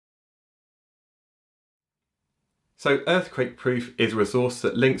So Earthquake Proof is a resource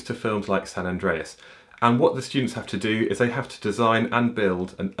that links to films like San Andreas, and what the students have to do is they have to design and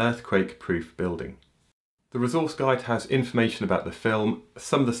build an earthquake-proof building. The resource guide has information about the film,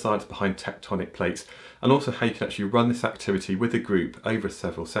 some of the science behind tectonic plates, and also how you can actually run this activity with a group over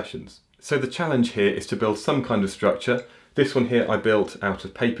several sessions. So the challenge here is to build some kind of structure. This one here I built out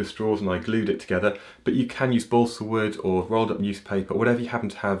of paper straws and I glued it together, but you can use balsa wood or rolled up newspaper, whatever you happen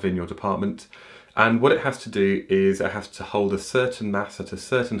to have in your department. And what it has to do is it has to hold a certain mass at a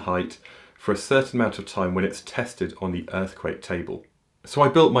certain height for a certain amount of time when it's tested on the earthquake table. So I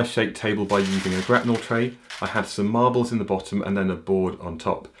built my shake table by using a grapnel tray. I had some marbles in the bottom and then a board on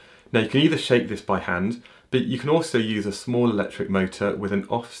top. Now you can either shake this by hand, but you can also use a small electric motor with an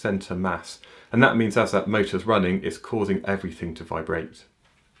off-center mass, and that means as that motor's running, it's causing everything to vibrate.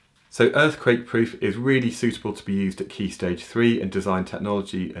 So earthquake proof is really suitable to be used at Key Stage 3 in design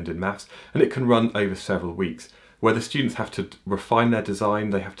technology and in maths, and it can run over several weeks, where the students have to refine their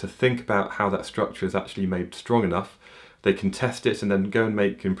design, they have to think about how that structure is actually made strong enough. They can test it and then go and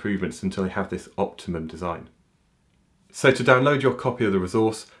make improvements until they have this optimum design. So to download your copy of the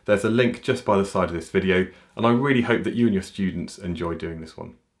resource, there's a link just by the side of this video, and I really hope that you and your students enjoy doing this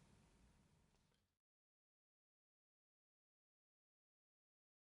one.